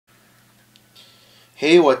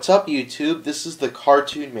Hey, what's up YouTube? This is the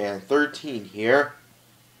Cartoon Man 13 here,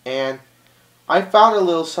 and I found a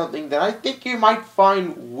little something that I think you might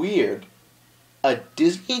find weird. A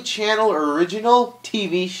Disney Channel original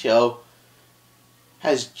TV show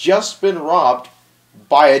has just been robbed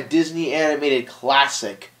by a Disney animated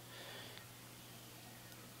classic.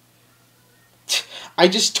 I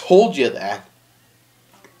just told you that.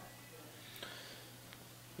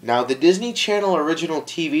 Now, the Disney Channel original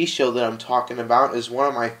TV show that I'm talking about is one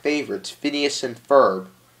of my favorites, Phineas and Ferb.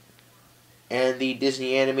 And the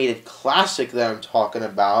Disney animated classic that I'm talking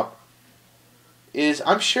about is,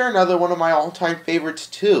 I'm sure, another one of my all-time favorites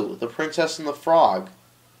too, The Princess and the Frog.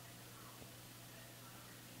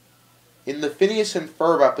 In the Phineas and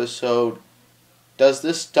Ferb episode, Does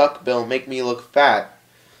This Duckbill Make Me Look Fat?,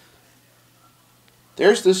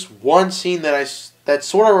 there's this one scene that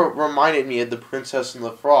sort of reminded me of The Princess and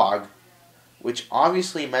the Frog, which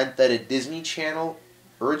obviously meant that a Disney Channel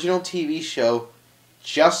original TV show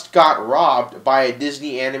just got robbed by a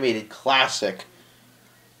Disney animated classic.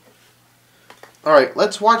 Alright,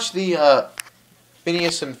 let's watch the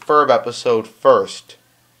Phineas and Ferb episode first.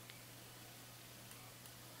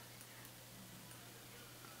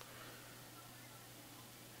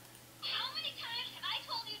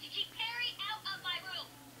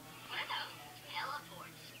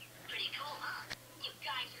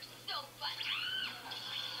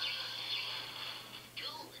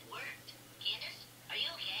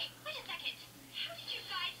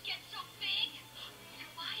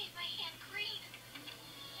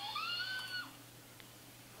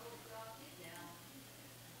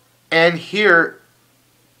 And here's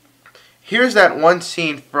that one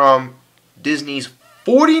scene from Disney's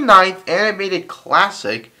 49th animated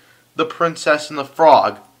classic, The Princess and the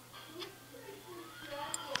Frog.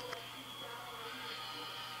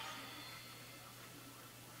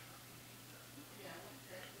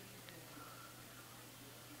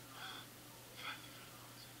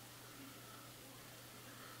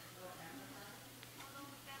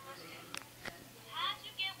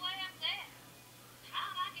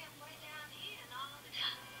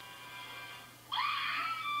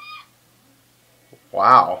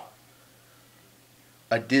 Wow.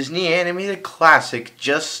 A Disney animated classic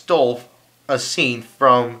just stole a scene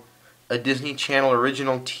from a Disney Channel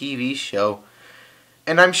original TV show.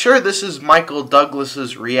 And I'm sure this is Michael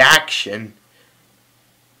Douglas's reaction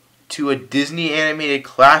to a Disney animated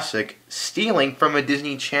classic stealing from a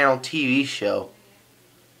Disney Channel TV show.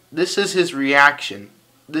 This is his reaction.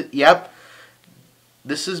 Yep.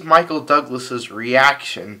 This is Michael Douglas's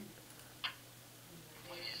reaction.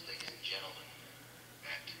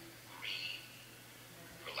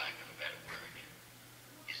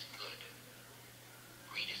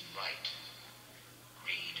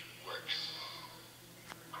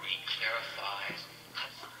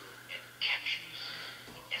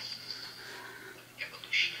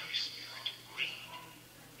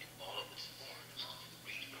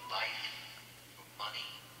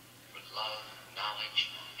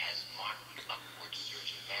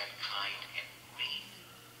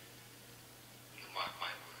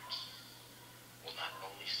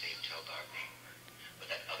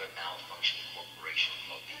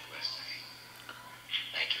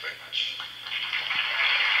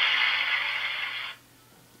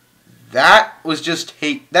 That was just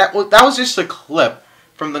that was just a clip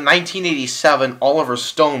from the 1987 Oliver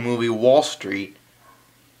Stone movie Wall Street.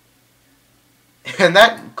 And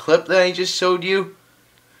that clip that I just showed you,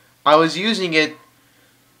 I was using it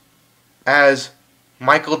as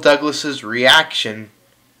Michael Douglas's reaction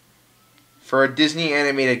for a Disney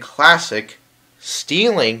animated classic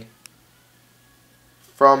stealing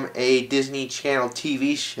from a Disney Channel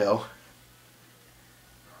TV show.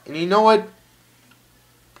 And you know what?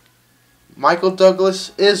 Michael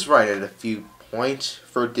Douglas is right at a few points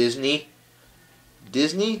for Disney.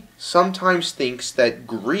 Disney sometimes thinks that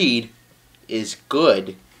greed is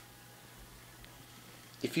good.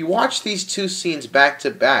 If you watch these two scenes back to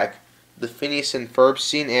back, the Phineas and Ferb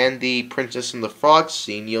scene and the Princess and the Frog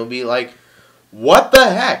scene, you'll be like, what the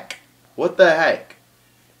heck? What the heck?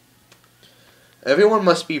 Everyone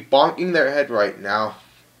must be bonking their head right now.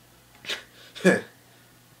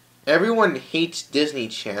 Everyone hates Disney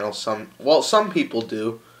Channel. Some people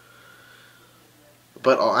do.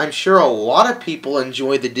 But I'm sure a lot of people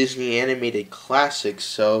enjoy the Disney animated classics,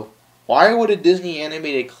 so why would a Disney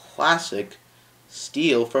animated classic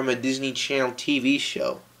steal from a Disney Channel TV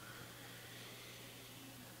show?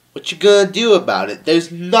 What you gonna do about it?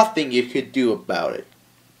 There's nothing you could do about it.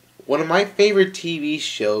 One of my favorite TV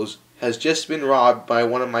shows has just been robbed by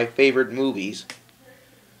one of my favorite movies.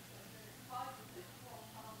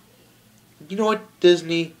 you know what,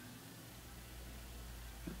 Disney?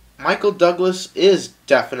 Michael Douglas is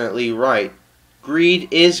definitely right. Greed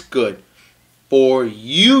is good. For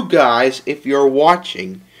you guys, if you're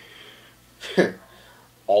watching.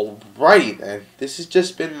 Alrighty then. This has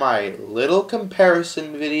just been my little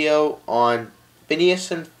comparison video on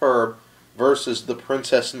Phineas and Ferb versus The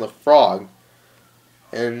Princess and the Frog.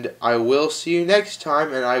 And I will see you next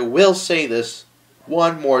time, and I will say this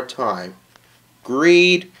one more time.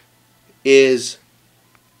 Greed is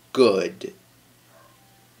good.